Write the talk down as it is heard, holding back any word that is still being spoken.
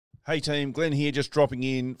Hey team, Glenn here, just dropping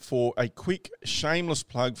in for a quick shameless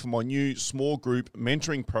plug for my new small group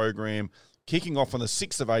mentoring program kicking off on the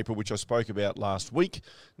 6th of April, which I spoke about last week.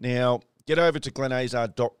 Now, get over to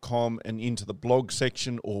glenazar.com and into the blog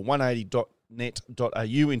section or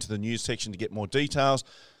 180.net.au into the news section to get more details.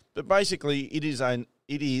 But basically, it is an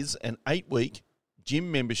 8-week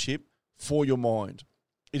gym membership for your mind.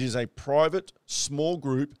 It is a private, small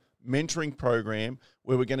group mentoring program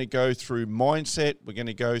where we're going to go through mindset, we're going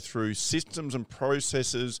to go through systems and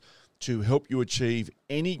processes to help you achieve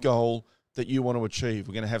any goal that you want to achieve.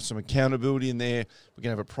 We're going to have some accountability in there. We're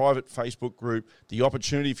going to have a private Facebook group, the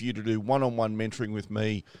opportunity for you to do one-on-one mentoring with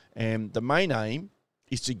me. And the main aim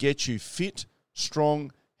is to get you fit,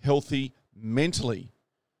 strong, healthy, mentally,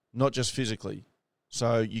 not just physically.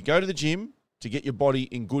 So you go to the gym to get your body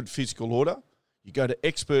in good physical order. You go to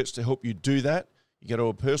experts to help you do that. You go to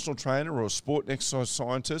a personal trainer or a sport and exercise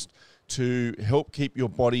scientist to help keep your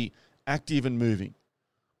body active and moving.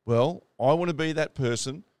 Well, I want to be that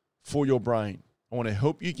person for your brain. I want to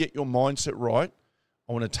help you get your mindset right.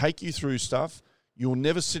 I want to take you through stuff. You'll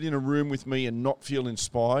never sit in a room with me and not feel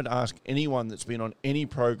inspired. Ask anyone that's been on any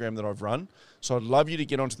program that I've run. So I'd love you to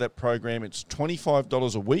get onto that program. It's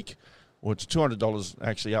 $25 a week, or it's $200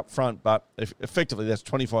 actually up front, but effectively that's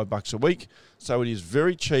 $25 a week. So it is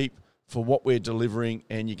very cheap for what we're delivering,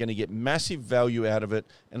 and you're going to get massive value out of it,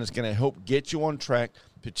 and it's going to help get you on track,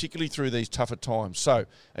 particularly through these tougher times. So,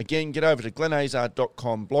 again, get over to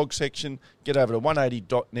glenazar.com blog section, get over to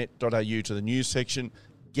 180.net.au to the news section,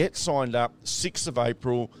 get signed up, 6th of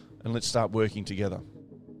April, and let's start working together.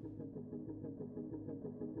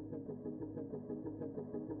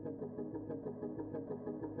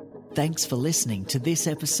 Thanks for listening to this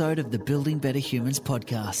episode of the Building Better Humans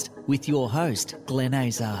podcast with your host, Glenn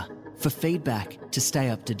Azar. For feedback, to stay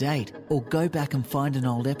up to date, or go back and find an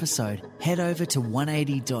old episode, head over to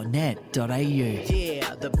 180.net.au.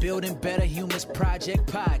 Yeah, the Building Better Humans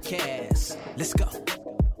Project podcast. Let's go.